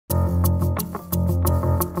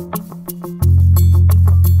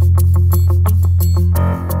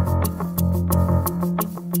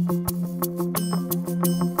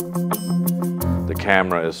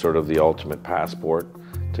camera is sort of the ultimate passport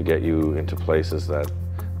to get you into places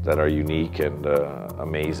that are unique and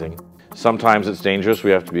amazing. Sometimes it's dangerous,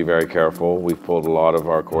 we have to be very careful. We've pulled a lot of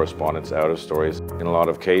our correspondents out of stories. In a lot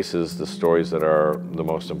of cases, the stories that are the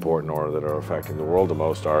most important or that are affecting the world the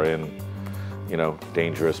most are in, you know,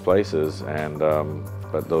 dangerous places, and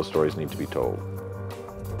but those stories need to be told.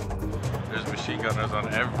 There's machine gunners on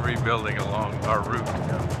every building along our route,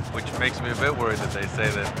 which makes me a bit worried that they say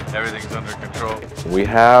that everything's under control. We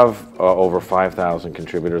have over 5,000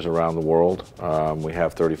 contributors around the world. We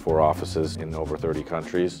have 34 offices in over 30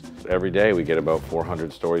 countries. Every day we get about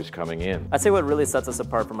 400 stories coming in. I'd say what really sets us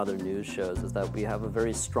apart from other news shows is that we have a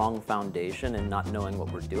very strong foundation in not knowing what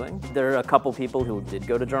we're doing. There are a couple people who did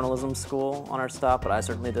go to journalism school on our staff, but I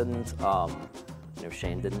certainly didn't. You know,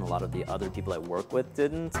 Shane didn't, a lot of the other people I work with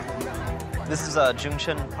didn't. This is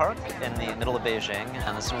Zhongchen Park in the middle of Beijing,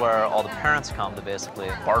 and this is where all the parents come to basically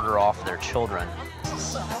barter off their children.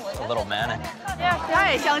 It's a little manic.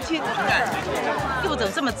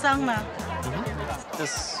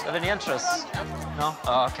 This of any interest? No?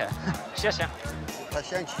 Oh, okay. 谢谢.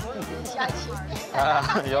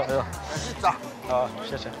 有. Oh,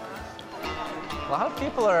 谢谢. A lot of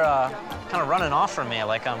people are kind of running off from me,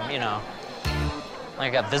 like I'm, you know, I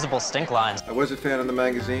got visible stink lines. I was a fan of the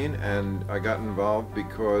magazine, and I got involved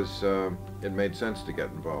because it made sense to get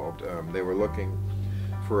involved. They were looking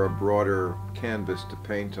for a broader canvas to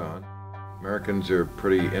paint on. Americans are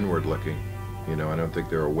pretty inward-looking. You know, I don't think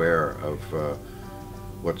they're aware of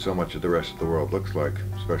what so much of the rest of the world looks like,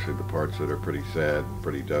 especially the parts that are pretty sad,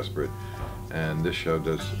 pretty desperate. And this show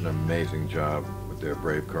does an amazing job with their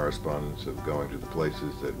brave correspondents of going to the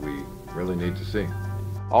places that we really need to see.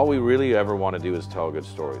 All we really ever want to do is tell good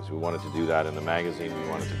stories. We wanted to do that in the magazine, we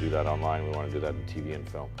wanted to do that online, we want to do that in TV and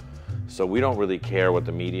film. So we don't really care what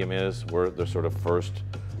the medium is. We're the sort of first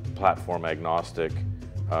platform agnostic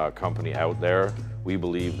company out there. We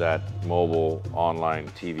believe that mobile, online,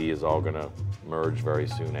 TV is all going to merge very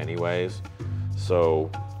soon anyways. So,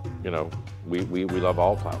 you know, we love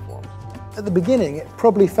all platforms. At the beginning, it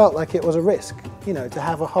probably felt like it was a risk, you know, to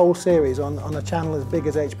have a whole series on a channel as big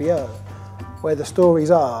as HBO, where the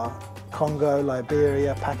stories are Congo,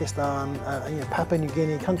 Liberia, Pakistan, you know, Papua New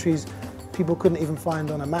Guinea, countries people couldn't even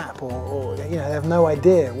find on a map, or you know, they have no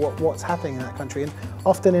idea what's happening in that country, and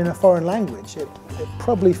often in a foreign language. It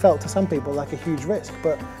probably felt to some people like a huge risk,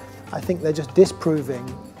 but I think they're just disproving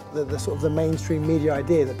the sort of the mainstream media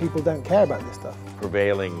idea that people don't care about this stuff.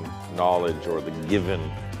 Prevailing knowledge, or the given,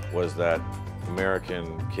 was that American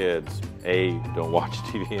kids, A, don't watch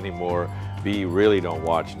TV anymore, B, really don't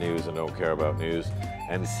watch news and don't care about news,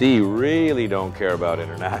 and C, really don't care about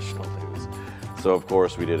international news. So of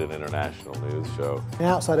course we did an international news show.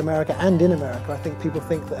 Outside America and in America, I think people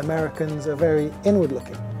think that Americans are very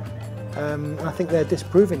inward-looking. And I think they're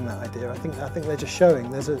disproving that idea. I think they're just showing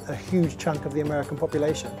there's a huge chunk of the American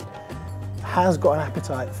population has got an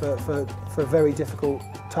appetite for very difficult,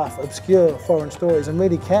 tough, obscure foreign stories and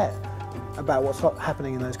really care about what's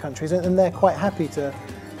happening in those countries, and they're quite happy to,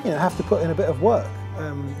 you know, have to put in a bit of work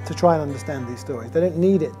to try and understand these stories. They don't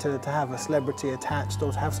need it to have a celebrity attached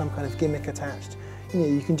or to have some kind of gimmick attached. You know,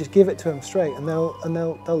 you can just give it to them straight, and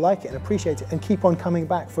they'll like it and appreciate it and keep on coming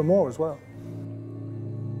back for more as well.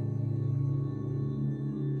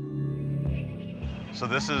 So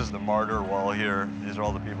this is the martyr wall here. These are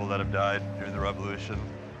all the people that have died during the revolution.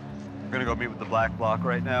 We're gonna go meet with the Black Bloc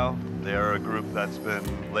right now. They are a group that's been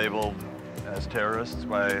labeled as terrorists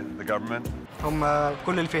by the government. هم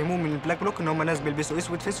كل اللي فهموه من البلاك بلوك ان هم ناس بيلبسوا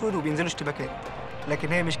اسود في اسود وبينزلوا اشتباكات،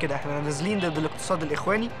 لكن هي مش كده. احنا نازلين ضد الاقتصاد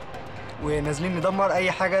الاخواني ونازلين ندمر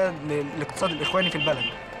اي حاجه للاقتصاد الاخواني في البلد.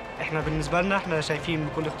 احنا بالنسبه لنا احنا شايفين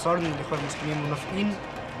بكل اختصار ان الاخوان المسلمين منافقين،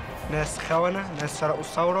 ناس خونه، ناس سرقوا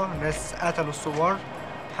الثوره، ناس قتلوا الثوار،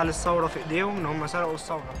 حل الثوره في ايديهم ان هم سرقوا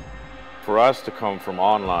الثوره. For us to come from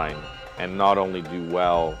online and not only do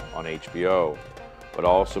well on HBO, but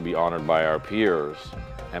also be honored by our peers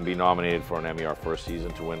and be nominated for an Emmy our first season,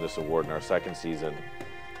 to win this award in our second season,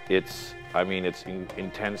 it's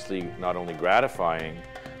intensely not only gratifying,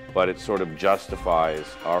 but it sort of justifies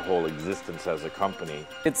our whole existence as a company.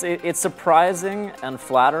 It's surprising and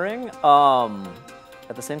flattering.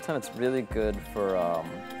 At the same time, it's really good for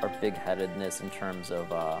our big-headedness in terms of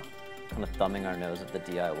kind of thumbing our nose at the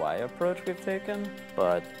DIY approach we've taken,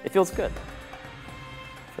 but it feels good.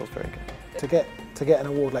 It feels very good. To get an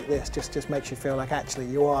award like this just makes you feel like actually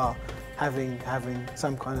you are having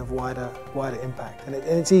some kind of wider impact, and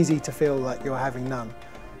it's easy to feel like you're having none.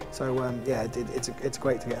 So yeah, it's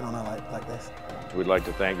great to get an honour like this. We'd like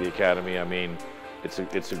to thank the Academy. I mean,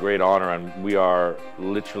 it's a great honor, and we are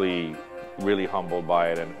literally really humbled by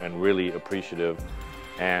it and really appreciative.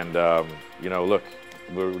 And you know, look,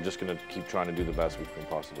 we're just going to keep trying to do the best we can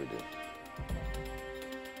possibly do.